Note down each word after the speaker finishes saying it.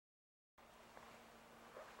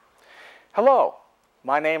Hello,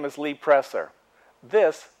 my name is Lee Presser.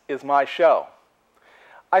 This is my show.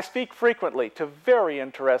 I speak frequently to very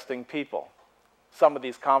interesting people. Some of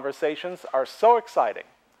these conversations are so exciting,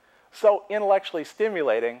 so intellectually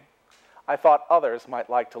stimulating, I thought others might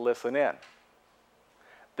like to listen in.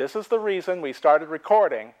 This is the reason we started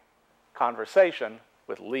recording Conversation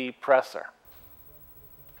with Lee Presser.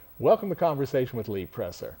 Welcome to Conversation with Lee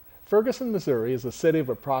Presser. Ferguson, Missouri is a city of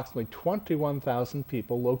approximately 21,000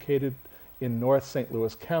 people located in North St.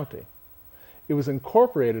 Louis County. It was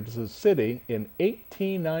incorporated as a city in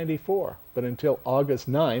 1894, but until August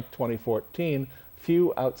 9, 2014,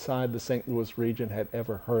 few outside the St. Louis region had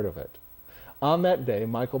ever heard of it. On that day,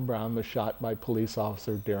 Michael Brown was shot by police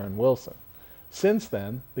officer Darren Wilson. Since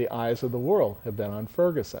then, the eyes of the world have been on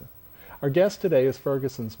Ferguson. Our guest today is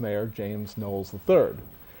Ferguson's Mayor James Knowles III.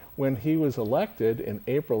 When he was elected in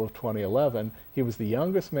April of 2011, he was the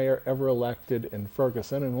youngest mayor ever elected in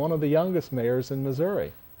Ferguson and one of the youngest mayors in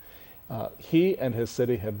Missouri. He and his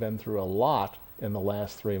city have been through a lot in the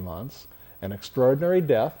last 3 months. An extraordinary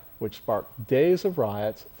death, which sparked days of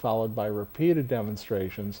riots, followed by repeated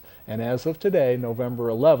demonstrations, and as of today, November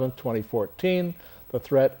 11, 2014, the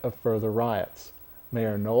threat of further riots.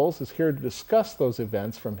 Mayor Knowles is here to discuss those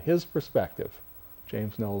events from his perspective.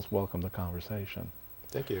 James Knowles, welcome to Conversation.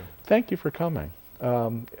 Thank you. Thank you for coming.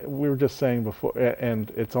 We were just saying before,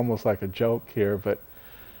 and it's almost like a joke here, but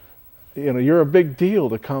you know, you're a big deal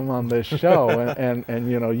to come on this show,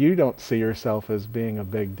 and you know, you don't see yourself as being a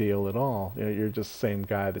big deal at all. You know, you're just the same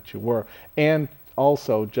guy that you were. And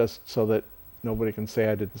also, just so that nobody can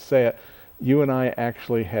say I didn't say it, you and I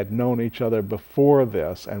actually had known each other before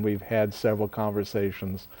this, and we've had several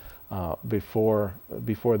conversations before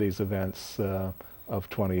these events of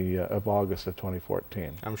August of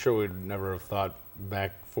 2014. I'm sure we'd never have thought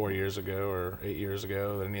back 4 years ago or 8 years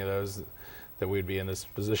ago that any of those that we'd be in this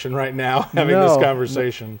position right now having this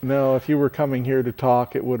conversation. No, if you were coming here to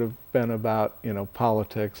talk, it would have been about, you know,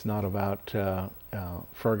 politics, not about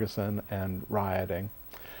Ferguson and rioting.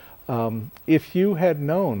 If you had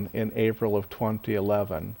known in April of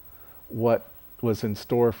 2011 what was in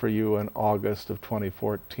store for you in August of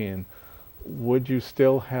 2014, would you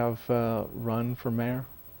still have run for mayor?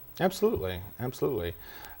 Absolutely, absolutely.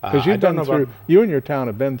 Because you and your town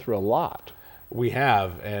have been through a lot. We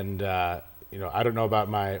have, and you know, I don't know about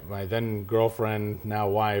my then girlfriend, now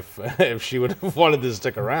wife, if she would have wanted to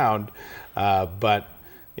stick around, but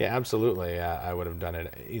yeah, absolutely, I would have done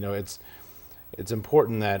it. You know, it's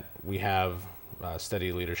important that we have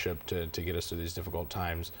steady leadership to get us through these difficult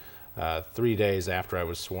times. 3 days after I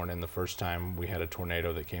was sworn in the first time, we had a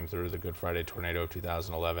tornado that came through, the Good Friday tornado of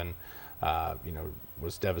 2011. You know,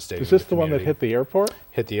 was devastating. Is this the one that hit the airport?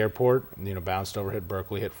 Hit the airport, you know, bounced over, hit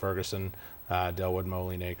Berkeley, hit Ferguson, Delwood,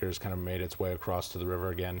 Moline Acres, kind of made its way across to the river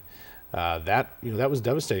again. That was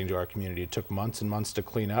devastating to our community. It took months and months to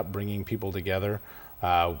clean up, bringing people together.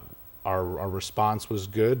 Our response was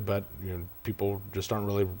good, but you know, people just aren't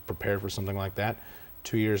really prepared for something like that.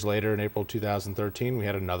 2 years later, in April 2013, we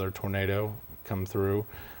had another tornado come through,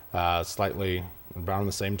 slightly around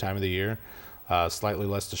the same time of the year, slightly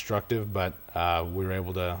less destructive, but we were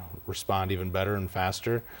able to respond even better and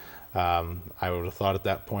faster. I would have thought at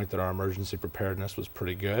that point that our emergency preparedness was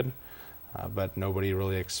pretty good, but nobody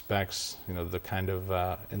really expects, you know, the kind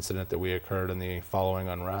of incident that we occurred in the following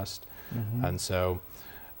unrest. Mm-hmm. And so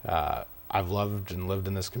I've loved and lived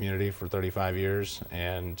in this community for 35 years,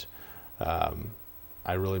 and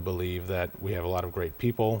I really believe that we have a lot of great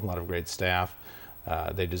people, a lot of great staff.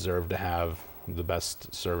 They deserve to have the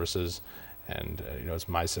best services, and you know, it's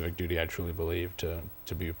my civic duty, I truly believe,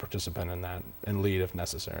 to be a participant in that and lead if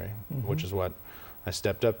necessary, mm-hmm. which is what I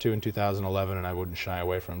stepped up to in 2011, and I wouldn't shy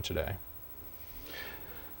away from today.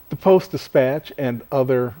 The Post-Dispatch and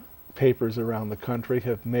other papers around the country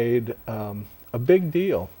have made a big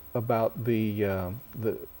deal about the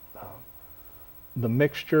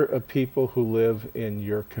mixture of people who live in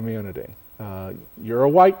your community. You're a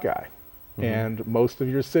white guy, mm-hmm. and most of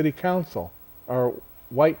your city council are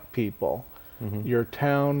white people. Mm-hmm. Your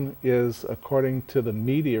town is, according to the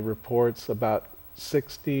media reports, about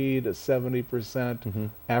 60 to 70% mm-hmm.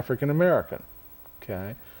 African American.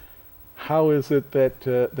 Okay, how is it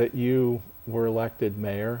that you were elected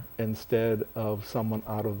mayor instead of someone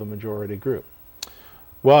out of the majority group?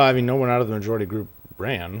 Well, I mean, no one out of the majority group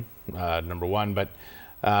ran, number one, but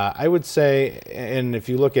I would say, and if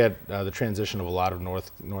you look at the transition of a lot of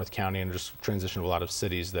North County and just transition of a lot of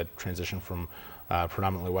cities that transition from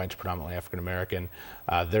predominantly white to predominantly African American,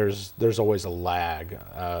 there's always a lag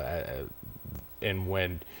in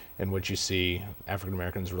which you see African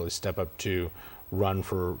Americans really step up to run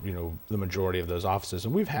for the majority of those offices.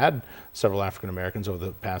 And we've had several African Americans over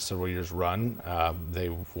the past several years run.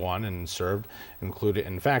 They've won and served, included,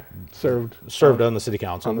 in fact, served on the city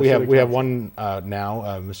council. We have one now,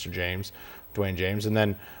 Mr. James, Dwayne James, and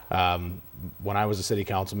then when I was a city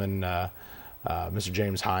councilman, Mr.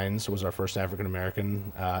 James Hines was our first African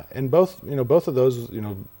American, and both of those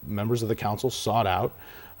members of the council sought out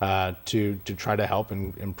to try to help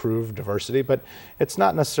and improve diversity. But it's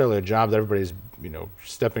not necessarily a job that everybody's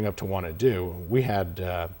stepping up to want to do. We had.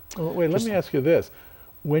 Well, wait, let me ask you this: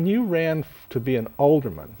 when you ran to be an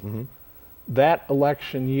alderman, that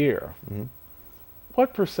election year,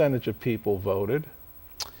 what percentage of people voted?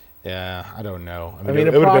 Yeah, I don't know. I mean,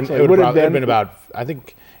 it would have been about. I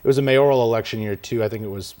think it was a mayoral election year too. I think it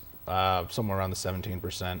was somewhere around the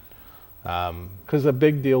 17%. Because a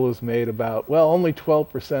big deal was made about, well, only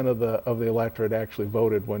 12% of the electorate actually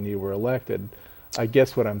voted when you were elected. I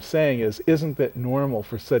guess what I'm saying is, isn't it normal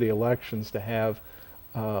for city elections to have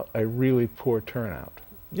a really poor turnout?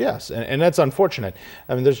 Yes, and that's unfortunate.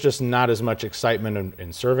 I mean, there's just not as much excitement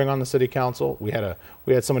in serving on the city council. We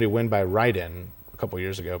had somebody win by write-in a couple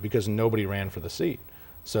years ago because nobody ran for the seat.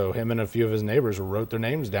 So him and a few of his neighbors wrote their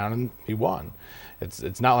names down and he won.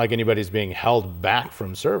 It's not like anybody's being held back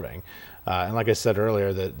from serving. And like I said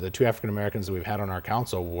earlier, the two African Americans that we've had on our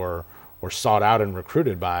council were sought out and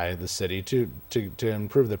recruited by the city to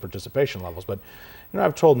improve their participation levels. But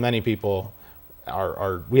I've told many people,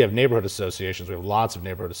 we have neighborhood associations. We have lots of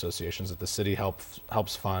neighborhood associations that the city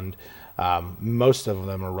helps fund. Most of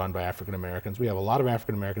them are run by African Americans. We have a lot of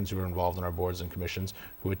African Americans who are involved in our boards and commissions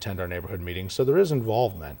who attend our neighborhood meetings. So there is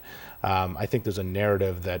involvement. I think there's a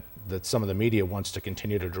narrative that some of the media wants to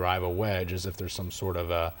continue to drive a wedge, as if there's some sort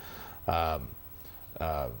of a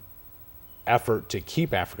effort to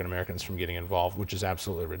keep African Americans from getting involved, which is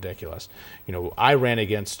absolutely ridiculous. I ran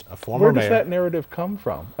against a former mayor. Where does that narrative come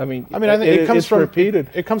from? I think it comes from repeated.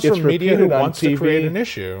 It comes from media who wants to create an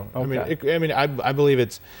issue. Okay. I believe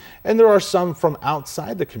it's, and there are some from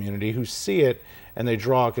outside the community who see it and they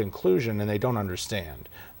draw a conclusion and they don't understand.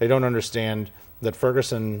 They don't understand that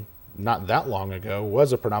Ferguson, not that long ago,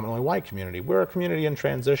 was a predominantly white community. We're a community in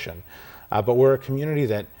transition, but we're a community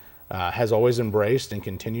that has always embraced and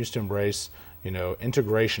continues to embrace,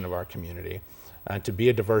 integration of our community, to be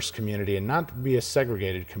a diverse community and not to be a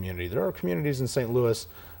segregated community. There are communities in St. Louis,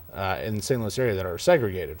 area that are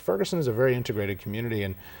segregated. Ferguson is a very integrated community,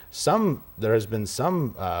 and there has been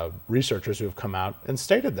some researchers who have come out and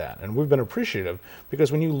stated that, and we've been appreciative because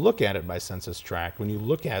when you look at it by census tract, when you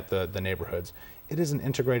look at the neighborhoods, it is an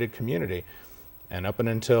integrated community. And up and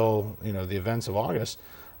until the events of August,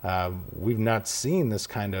 we've not seen this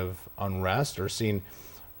kind of unrest or seen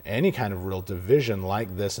any kind of real division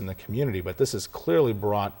like this in the community, but this has clearly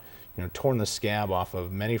brought, torn the scab off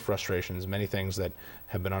of many frustrations, many things that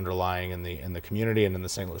have been underlying in the community and in the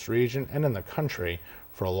St. Louis region and in the country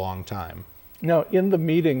for a long time. Now, in the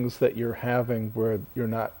meetings that you're having where you're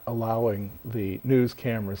not allowing the news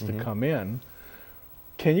cameras to come in,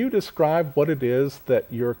 can you describe what it is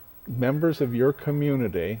that your members of your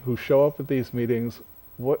community who show up at these meetings,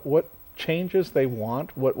 what changes they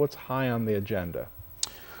want, what's high on the agenda?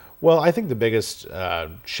 Well, I think the biggest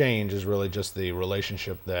change is really just the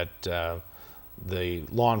relationship that the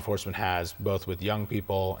law enforcement has both with young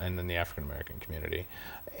people and in the African American community,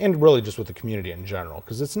 and really just with the community in general,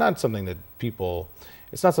 because it's not something that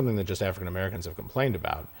just African Americans have complained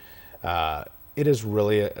about. It is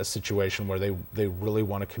really a situation where they really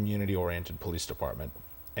want a community-oriented police department.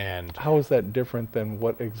 And how is that different than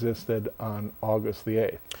what existed on August the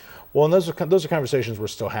 8th? Well, and those are conversations we're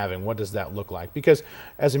still having. What does that look like? Because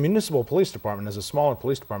as a municipal police department, as a smaller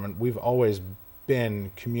police department, we've always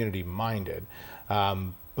been community-minded.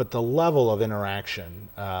 But the level of interaction,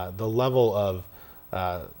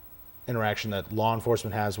 interaction that law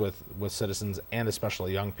enforcement has with citizens and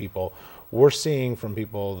especially young people, we're seeing from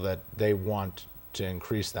people that they want to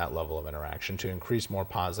increase that level of interaction, to increase more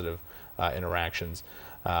positive interactions.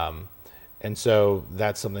 And so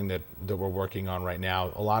that's something that we're working on right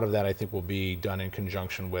now. A lot of that I think will be done in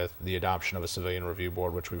conjunction with the adoption of a civilian review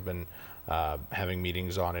board, which we've been having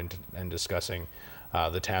meetings on and discussing.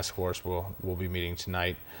 The task force will be meeting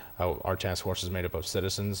tonight. Our task force is made up of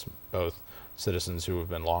citizens, both citizens who have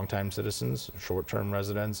been longtime citizens, short-term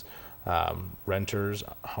residents, renters,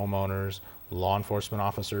 homeowners, law enforcement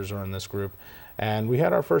officers are in this group. And we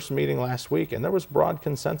had our first meeting last week, and there was broad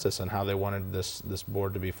consensus on how they wanted this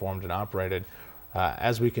board to be formed and operated.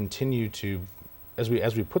 As we continue as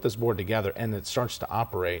we put this board together and it starts to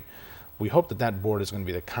operate, we hope that board is going to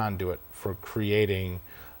be the conduit for creating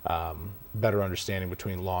better understanding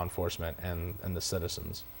between law enforcement and the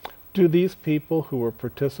citizens. Do these people who were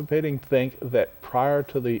participating think that prior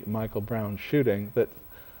to the Michael Brown shooting that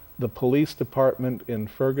the police department in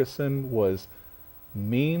Ferguson was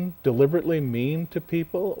mean, deliberately mean to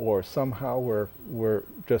people, or somehow were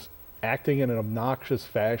just acting in an obnoxious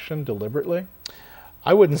fashion deliberately?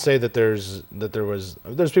 I wouldn't say that there's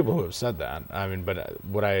people who have said that. I mean,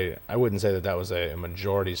 but I wouldn't say that that was a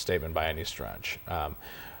majority statement by any stretch.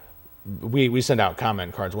 We send out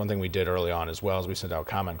comment cards. One thing we did early on as well is we sent out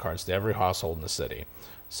comment cards to every household in the city,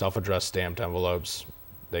 self-addressed stamped envelopes.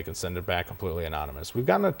 They can send it back completely anonymous. We've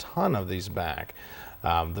gotten a ton of these back.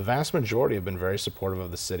 The vast majority have been very supportive of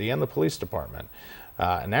the city and the police department.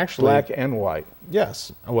 And actually, Black and white.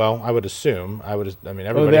 yes. Well, I would assume. I mean,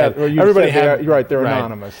 Everybody had. You're right. They're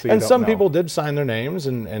anonymous. So and some people did sign their names,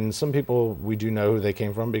 and some people we do know who they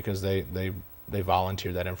came from because they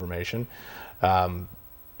volunteered that information.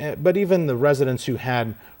 But even the residents who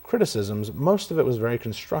had criticisms, most of it was very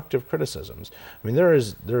constructive criticisms. I mean, there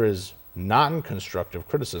is non-constructive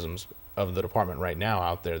criticisms of the department right now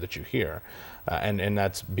out there that you hear, and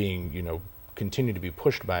that's being continue to be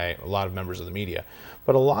pushed by a lot of members of the media.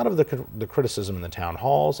 But a lot of the criticism in the town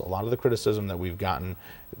halls, a lot of the criticism that we've gotten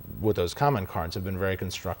with those comment cards have been very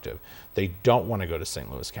constructive. They don't want to go to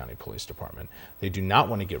St. Louis County Police Department. They do not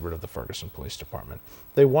want to get rid of the Ferguson Police Department.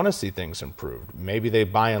 They want to see things improved. Maybe they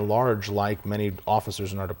by and large like many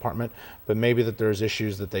officers in our department, but maybe that there's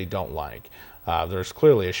issues that they don't like. There's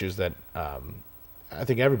clearly issues that I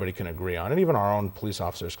think everybody can agree on, and even our own police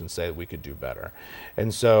officers can say that we could do better.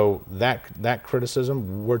 And so that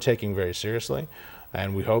criticism we're taking very seriously,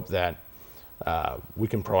 and we hope that we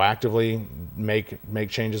can proactively make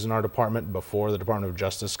changes in our department before the Department of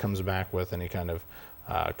Justice comes back with any kind of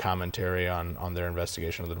commentary on their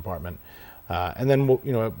investigation of the department. And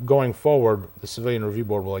then going forward, the Civilian Review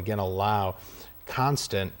Board will again allow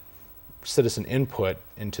constant citizen input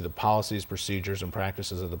into the policies, procedures, and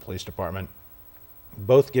practices of the police department,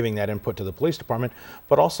 both giving that input to the police department,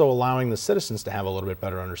 but also allowing the citizens to have a little bit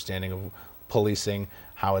better understanding of policing,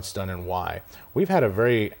 how it's done, and why. We've had a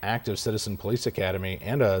very active Citizen Police Academy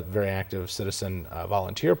and a very active citizen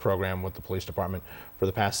volunteer program with the police department for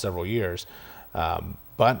the past several years.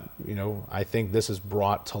 But I think this has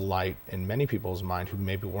brought to light in many people's mind who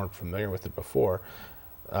maybe weren't familiar with it before,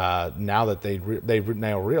 now that they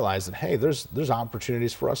now realize that, hey, there's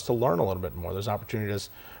opportunities for us to learn a little bit more. There's opportunities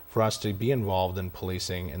for us to be involved in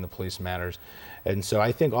policing and the police matters. And so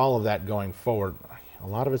I think all of that going forward, a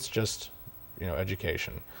lot of it's just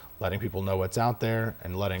education, letting people know what's out there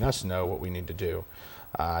and letting us know what we need to do.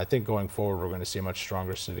 I think going forward we're going to see a much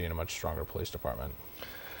stronger city and a much stronger police department.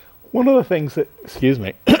 One of the things that,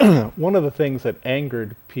 one of the things that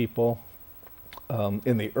angered people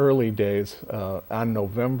in the early days on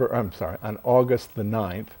August the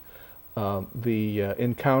 9th, the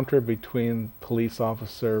encounter between police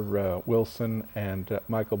officer Wilson and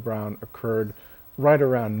Michael Brown occurred right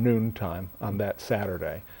around noontime on that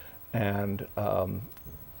Saturday, and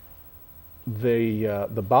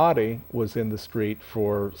the body was in the street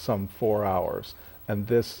for some 4 hours, and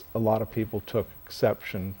this a lot of people took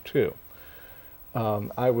exception to.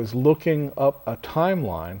 I was looking up a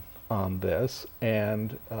timeline on this,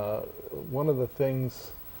 and one of the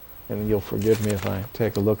things, and you'll forgive me if I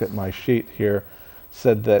take a look at my sheet here,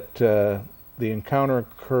 said that the encounter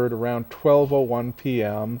occurred around 12:01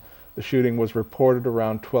 p.m. The shooting was reported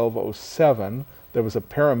around 12:07. There was a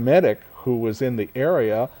paramedic who was in the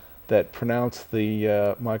area that pronounced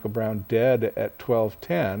the Michael Brown dead at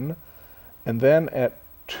 12:10. And then at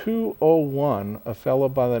 2:01, a fellow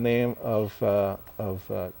by the name of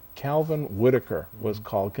Calvin Whitaker was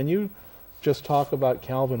called. Can you just talk about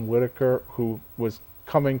Calvin Whitaker, who was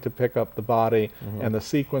coming to pick up the body, and the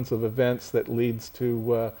sequence of events that leads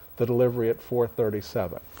to the delivery at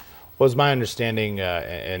 4:37? Well, it's my understanding,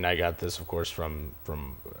 and I got this, of course, from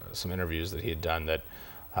some interviews that he had done, that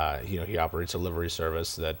he operates a livery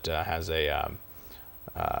service that has a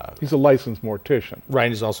he's a licensed mortician. Right,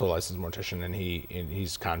 he's also a licensed mortician, and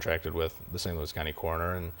he's contracted with the St. Louis County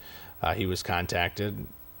Coroner, and he was contacted,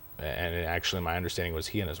 and actually my understanding was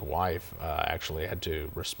he and his wife actually had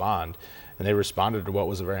to respond, and they responded to what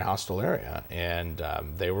was a very hostile area, and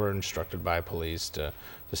they were instructed by police to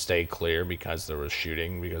stay clear because there was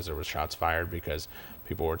shooting, because there was shots fired, because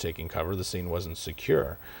people were taking cover. The scene wasn't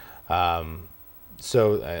secure.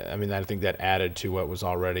 So I mean, I think that added to what was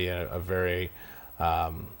already a very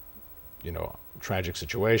tragic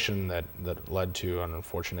situation that led to an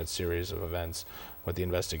unfortunate series of events with the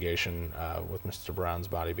investigation, with Mr. Brown's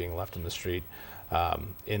body being left in the street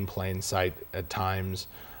in plain sight at times.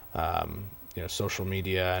 Social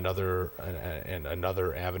media and other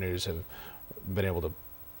avenues have been able to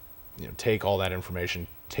take all that information,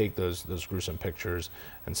 take those gruesome pictures,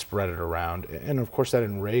 and spread it around. And of course, that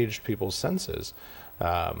enraged people's senses.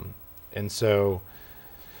 And so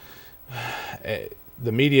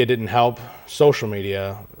the media didn't help. Social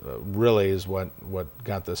media really is what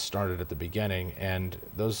got this started at the beginning. And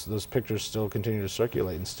those pictures still continue to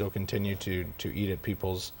circulate and still continue to eat at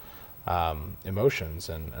people's emotions.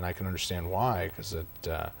 And I can understand why, because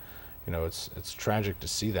it's tragic to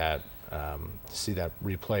see that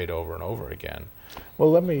replayed over and over again.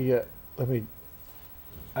 Well, let me.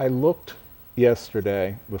 I looked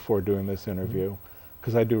yesterday before doing this interview,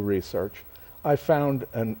 because I do research. I found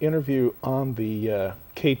an interview on the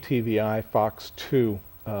KTVI Fox 2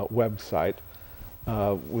 website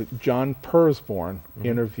with John Persborn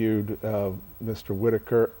interviewed Mr.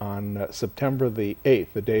 Whitaker on September the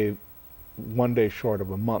 8th, one day short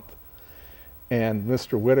of a month. And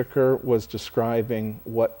Mr. Whitaker was describing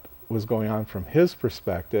what was going on from his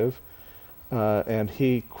perspective, and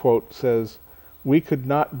he, quote, says, "We could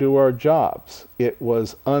not do our jobs. It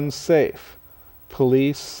was unsafe.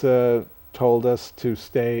 Police told us to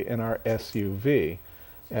stay in our SUV."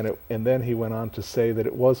 And then he went on to say that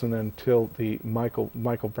it wasn't until the Michael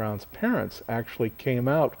Brown's parents actually came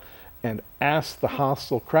out and asked the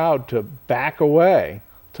hostile crowd to back away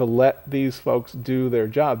to let these folks do their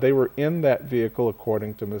job. They were in that vehicle,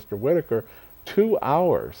 according to Mr. Whitaker, 2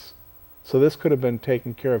 hours. So this could have been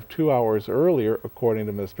taken care of 2 hours earlier, according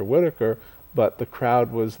to Mr. Whitaker, but the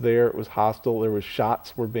crowd was there, it was hostile, there was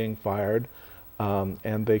shots were being fired,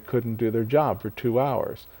 and they couldn't do their job for 2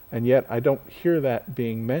 hours. And yet I don't hear that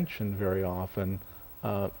being mentioned very often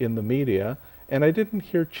in the media, and I didn't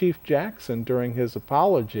hear Chief Jackson during his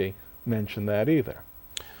apology mention that either.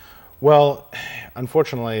 Well,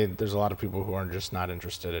 unfortunately, there's a lot of people who are just not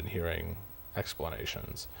interested in hearing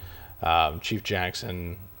explanations. Chief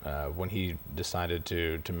Jackson, when he decided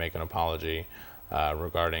to make an apology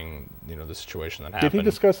regarding the situation that happened. Did he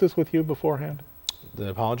discuss this with you beforehand? The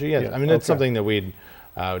apology? Yes. Yeah. I mean, it's something that we'd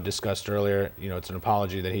discussed earlier. It's an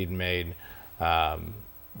apology that he'd made,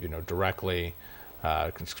 directly,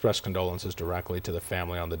 expressed condolences directly to the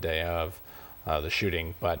family on the day of the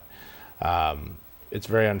shooting. But it's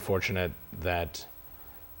very unfortunate that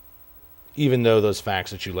even though those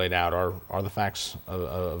facts that you laid out are the facts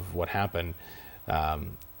of what happened,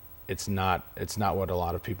 it's not what a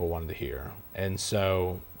lot of people wanted to hear. And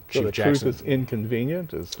so Chief the Jackson, truth is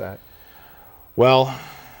inconvenient, is that? Well,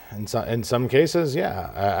 in some cases,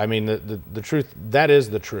 yeah. I mean, the truth, that is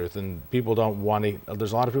the truth, and people don't want to,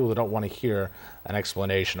 there's a lot of people that don't want to hear an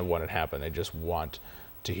explanation of what had happened. They just want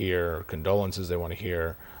to hear condolences, they want to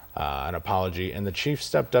hear an apology, and the chief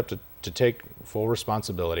stepped up to take full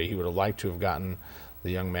responsibility. He would have liked to have gotten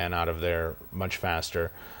the young man out of there much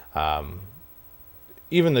faster.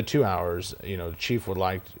 Even the 2 hours, the chief would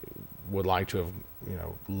like to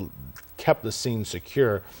have, kept the scene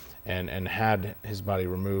secure and had his body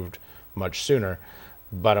removed much sooner.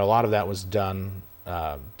 But a lot of that was done.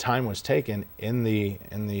 Time was taken in the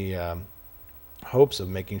hopes of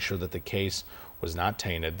making sure that the case was not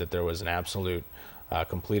tainted, that there was an absolute,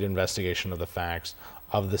 complete investigation of the facts,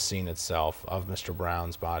 of the scene itself, of Mr.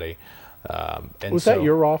 Brown's body. And was that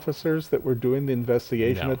your officers that were doing the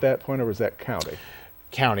investigation at that point, or was that county?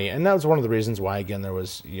 County, and that was one of the reasons why, again, there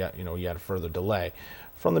was yet further delay.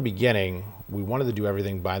 From the beginning, we wanted to do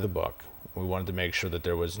everything by the book. We wanted to make sure that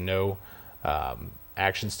there was no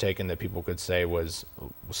actions taken that people could say was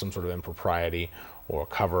some sort of impropriety or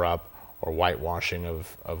cover-up or whitewashing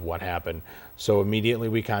of what happened. So immediately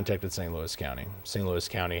we contacted St. Louis County. St. Louis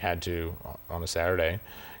County had to, on a Saturday,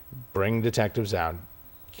 bring detectives out,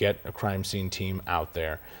 get a crime scene team out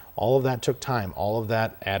there. All of that took time. All of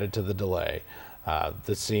that added to the delay.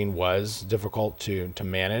 The scene was difficult to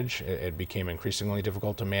manage. It became increasingly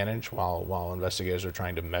difficult to manage while investigators are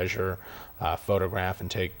trying to measure, photograph,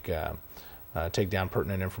 and take down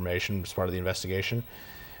pertinent information as part of the investigation.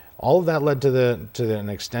 All of that led to an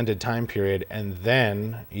extended time period, and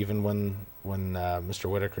then even when Mr.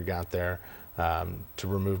 Whitaker got there to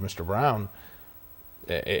remove Mr. Brown,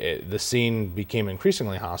 the scene became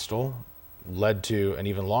increasingly hostile, led to an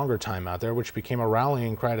even longer time out there, which became a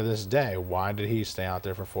rallying cry to this day. Why did he stay out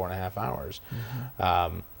there for 4.5 hours?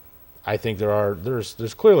 Mm-hmm. I think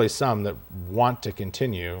there's clearly some that want to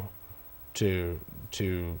continue to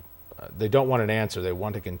they don't want an answer. They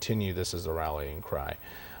want to continue this as a rallying cry.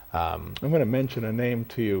 I'm going to mention a name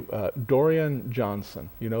to you, Dorian Johnson.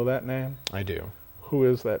 You know that name? I do. Who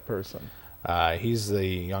is that person? He's the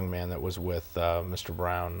young man that was with Mr.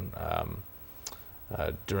 Brown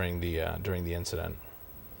during the incident.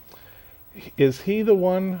 Is he the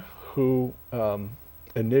one who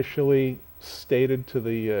initially stated to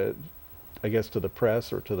the, I guess to the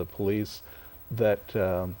press or to the police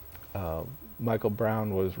that Michael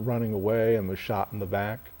Brown was running away and was shot in the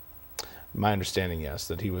back? My understanding, yes,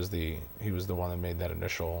 that he was the one that made that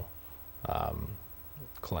initial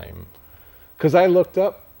claim. Because I looked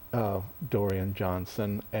up Dorian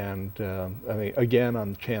Johnson, and I mean, again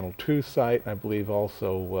on the Channel 2 site, I believe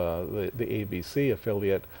also the ABC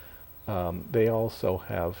affiliate, they also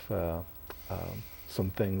have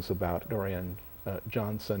some things about Dorian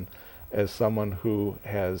Johnson as someone who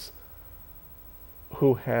has,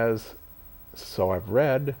 so I've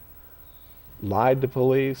read, lied to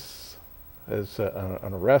police, has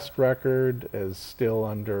an arrest record, is still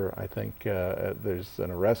under, I think there's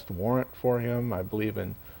an arrest warrant for him, I believe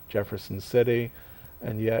in Jefferson City,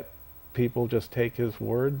 and yet people just take his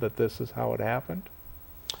word that this is how it happened?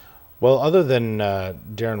 Well, other than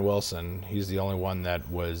Darren Wilson, he's the only one that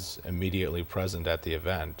was immediately present at the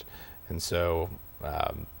event. And so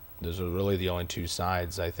those are really the only two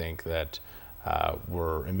sides, I think, that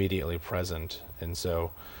were immediately present. And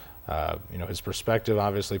so, you know, his perspective,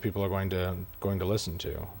 obviously, people are going to listen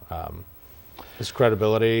to. His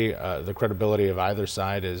credibility, the credibility of either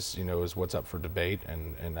side is, you know, is what's up for debate,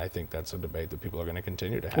 and I think that's a debate that people are going to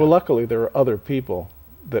continue to have. Well, luckily, there are other people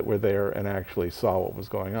that were there and actually saw what was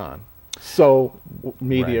going on. So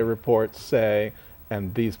media reports say,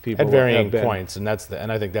 and these people at varying points, and I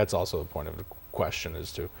think that's also the point of the question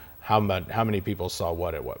as to how many people saw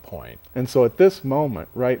what at what point. And so at this moment,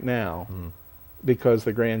 right now, because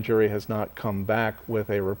the grand jury has not come back with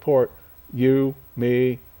a report, you,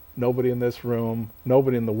 me, nobody in this room,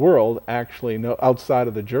 nobody in the world actually know, outside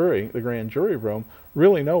of the jury, the grand jury room,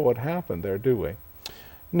 really know what happened there, do we?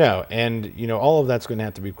 No, and you know, all of that's going to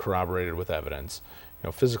have to be corroborated with evidence. You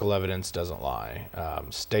know, physical evidence doesn't lie.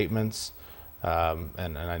 Statements,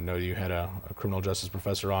 and I know you had a criminal justice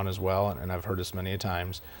professor on as well, and I've heard this many a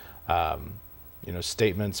times. You know,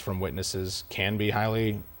 statements from witnesses can be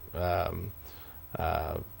highly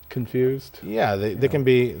confused. Yeah, they can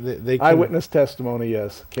be. They can, eyewitness testimony,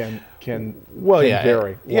 yes, can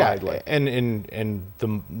vary widely. And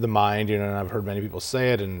the mind, you know, and I've heard many people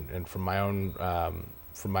say it, and from my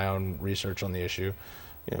own research on the issue,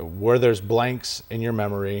 you know, where there's blanks in your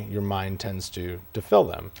memory, your mind tends to fill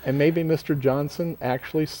them. And maybe Mr. Johnson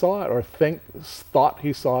actually saw it, or thought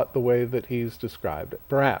he saw it the way that he's described it,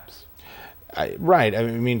 perhaps. Right. I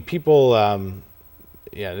mean, people.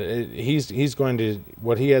 Yeah, he's going to,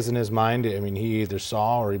 what he has in his mind, I mean, he either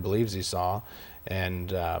saw or he believes he saw,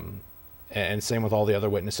 and same with all the other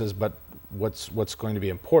witnesses. But what's going to be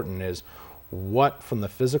important is what from the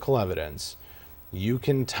physical evidence you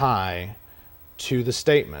can tie to the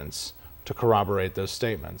statements to corroborate those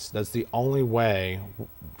statements. That's the only way,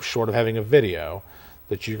 short of having a video,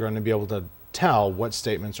 that you're going to be able to tell what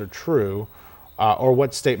statements are true or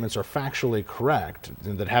what statements are factually correct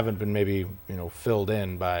that haven't been maybe, you know, filled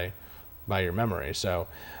in by your memory. So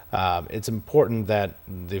it's important that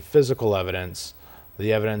the physical evidence,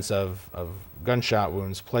 the evidence of gunshot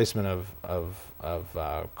wounds, placement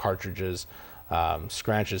of cartridges,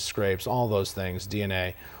 scratches, scrapes, all those things,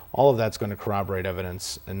 DNA, all of that's going to corroborate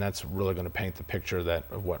evidence, and that's really going to paint the picture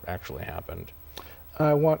of what actually happened.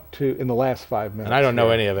 I want to, in the last 5 minutes. And I don't know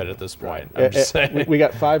any of it at this point. I'm just saying. We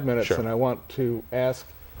got 5 minutes, Sure. And I want to ask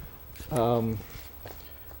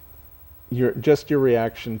your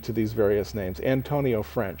reaction to these various names. Antonio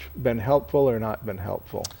French, been helpful or not been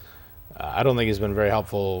helpful? I don't think he's been very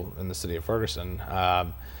helpful in the city of Ferguson. I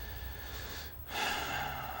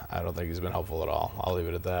don't think he's been helpful at all. I'll leave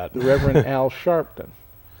it at that. The Reverend Al Sharpton.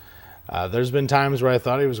 There's been times where I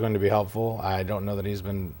thought he was going to be helpful. I don't know that he's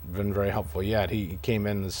been very helpful yet. He came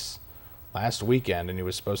in this last weekend and he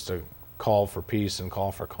was supposed to call for peace and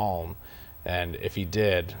call for calm. And if he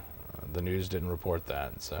did, the news didn't report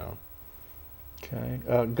that. So,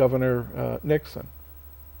 okay. Governor Nixon.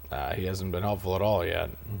 He hasn't been helpful at all yet.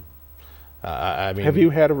 I mean, have you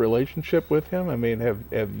had a relationship with him? I mean,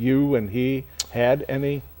 have you and he had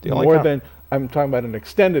any more than? I'm talking about an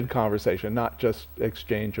extended conversation, not just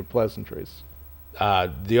exchange of pleasantries.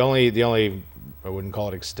 The only I wouldn't call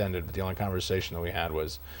it extended, but the only conversation that we had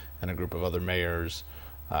was in a group of other mayors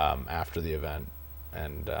after the event,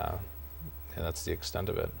 and that's the extent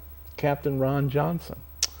of it. Captain Ron Johnson.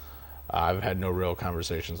 I've had no real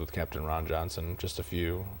conversations with Captain Ron Johnson, just a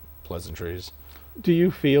few pleasantries. Do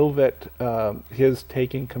you feel that his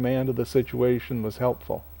taking command of the situation was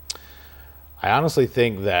helpful? I honestly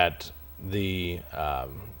think that the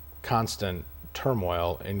constant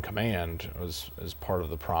turmoil in command was part of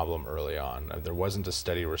the problem early on. There wasn't a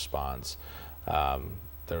steady response.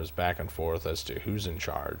 There was back and forth as to who's in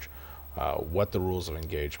charge. what the rules of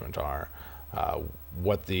engagement are,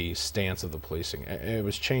 what the stance of the policing. It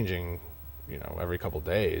was changing, every couple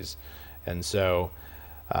days, and so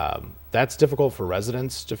that's difficult for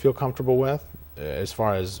residents to feel comfortable with, as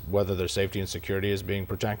far as whether their safety and security is being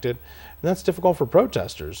protected, and that's difficult for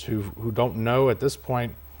protesters who don't know at this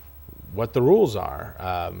point what the rules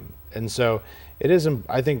are, and so it is.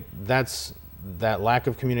 I think that's that lack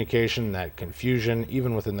of communication, that confusion,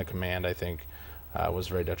 even within the command, I think was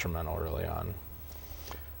very detrimental early on.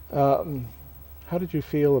 How did you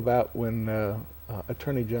feel about when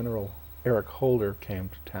Attorney General Eric Holder came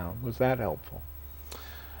to town? Was that helpful?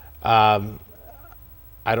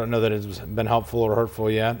 I don't know that it's been helpful or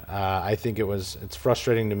hurtful yet. I think it's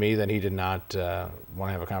frustrating to me that he did not want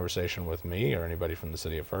to have a conversation with me or anybody from the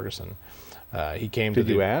city of Ferguson. He came Did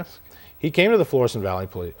you ask? He came to the Florissant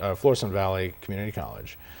Valley Community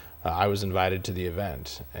College. I was invited to the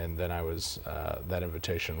event, and then that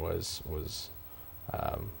invitation was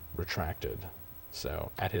retracted,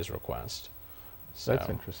 so at his request. So, that's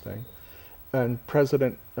interesting. And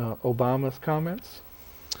President Obama's comments?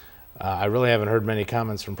 I really haven't heard many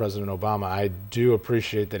comments from President Obama. I do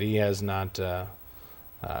appreciate that he has not, at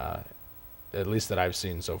least that I've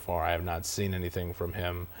seen so far, I have not seen anything from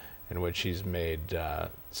him in which he's made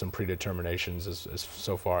some predeterminations as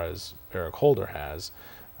so far as Eric Holder has.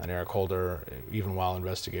 And Eric Holder, even while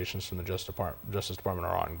investigations from the Justice Department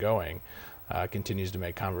are ongoing, continues to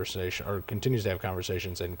have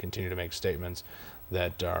conversations and continue to make statements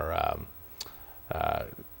that are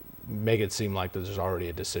make it seem like there's already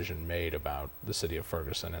a decision made about the city of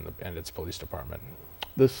Ferguson and its police department.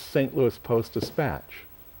 The St. Louis Post-Dispatch.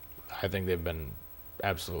 I think they've been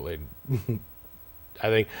absolutely.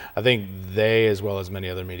 I think they, as well as many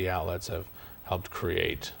other media outlets, have helped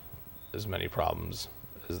create as many problems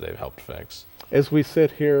as they've helped fix. As we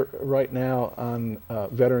sit here right now on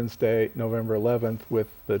Veterans Day, November 11th, with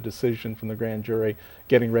the decision from the grand jury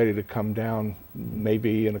getting ready to come down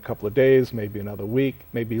maybe in a couple of days, maybe another week,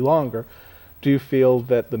 maybe longer, do you feel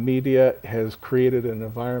that the media has created an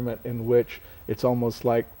environment in which it's almost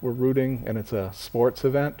like we're rooting and it's a sports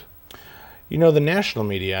event? The national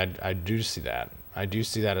media, I do see that. I do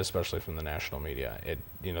see that, especially from the national media.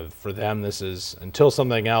 For them, this is until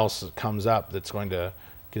something else comes up that's going to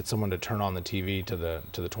get someone to turn on the TV to the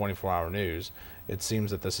 24-hour news. It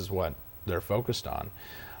seems that this is what they're focused on,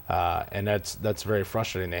 and that's very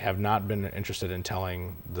frustrating. They have not been interested in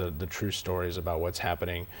telling the true stories about what's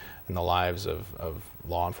happening in the lives of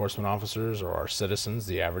law enforcement officers or our citizens,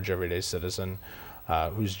 the average everyday citizen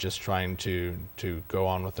who's just trying to go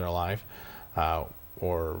on with their life,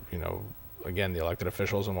 or again, the elected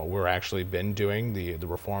officials and what we're actually been doing, the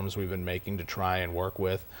reforms we've been making to try and work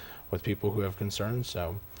with people who have concerns.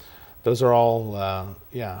 So those are all,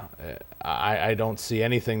 I don't see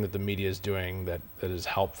anything that the media is doing that is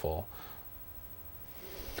helpful.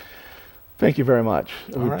 Thank you very much.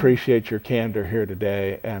 All We right. appreciate your candor here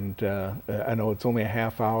today, and I know it's only a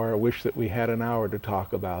half hour. I wish that we had an hour to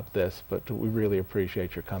talk about this, but we really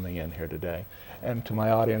appreciate your coming in here today. And to my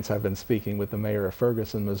audience, I've been speaking with the mayor of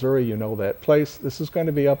Ferguson, Missouri. You know that place. This is going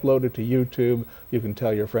to be uploaded to YouTube. You can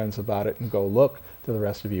tell your friends about it and go look. To the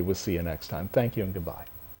rest of you, we'll see you next time. Thank you and goodbye.